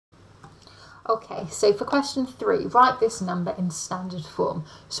Okay, so for question 3, write this number in standard form.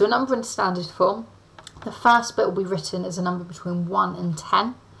 So a number in standard form, the first bit will be written as a number between 1 and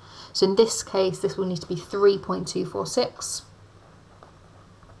 10. So in this case, this will need to be 3.246.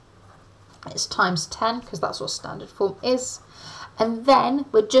 It's times 10, because that's what standard form is. And then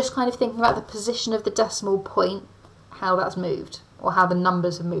we're just kind of thinking about the position of the decimal point, how that's moved, or how the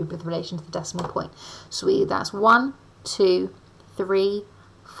numbers have moved with relation to the decimal point. So that's 1, 2, 3,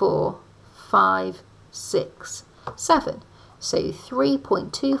 4, 5, 6, 7. So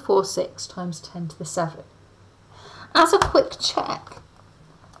 3.246 times 10 to the 7. As a quick check,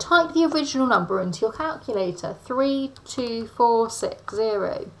 type the original number into your calculator.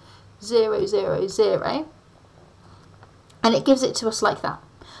 32460 000, and it gives it to us like that.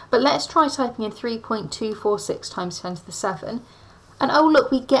 But let's try typing in 3.246 times 10 to the 7, and oh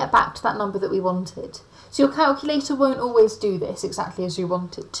look, we get back to that number that we wanted. So your calculator won't always do this exactly as you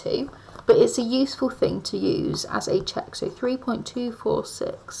want it to, but it's a useful thing to use as a check. So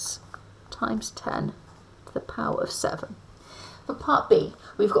 3.246 times 10 to the power of 7. For part B,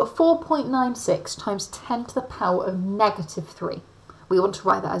 we've got 4.96 times 10 to the power of negative 3. We want to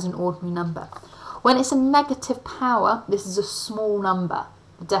write that as an ordinary number. When it's a negative power, this is a small number.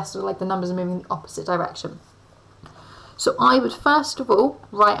 The decimal, like the numbers are moving in the opposite direction. So I would first of all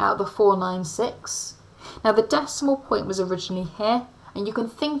write out the 496. Now the decimal point was originally here, and you can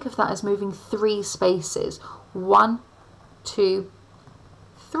think of that as moving 3 spaces. 1, 2,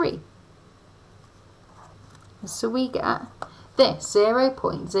 3. And so we get this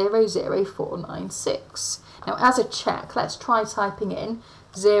 0.00496. Now as a check, let's try typing in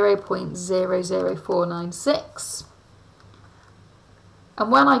 0.00496.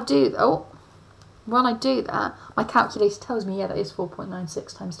 And when I do that, my calculator tells me, yeah, that is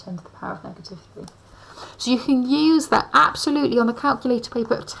 4.96 times 10 to the power of negative 3. So you can use that absolutely on the calculator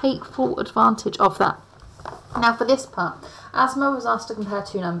paper, take full advantage of that. Now for this part, Asma was asked to compare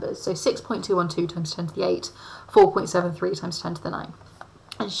two numbers, so 6.212 times 10 to the 8, 4.73 times 10 to the 9.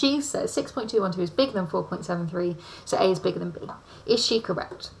 And she says 6.212 is bigger than 4.73, so A is bigger than B. Is she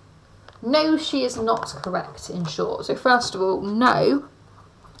correct? No, she is not correct, in short. So first of all, no,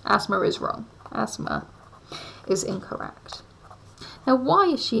 Asma is wrong. Asma is incorrect. Now why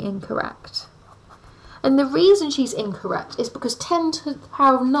is she incorrect? And the reason she's incorrect is because 10 to the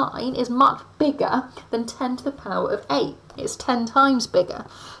power of 9 is much bigger than 10 to the power of 8. It's 10 times bigger.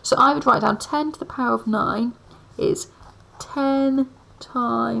 So I would write down 10 to the power of 9 is 10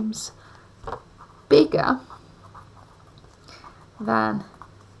 times bigger than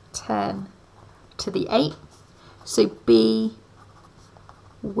 10 to the 8. So B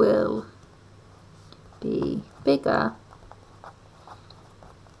will be bigger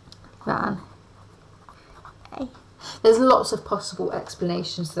than A. There's lots of possible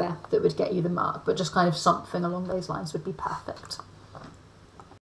explanations there that would get you the mark, but just kind of something along those lines would be perfect.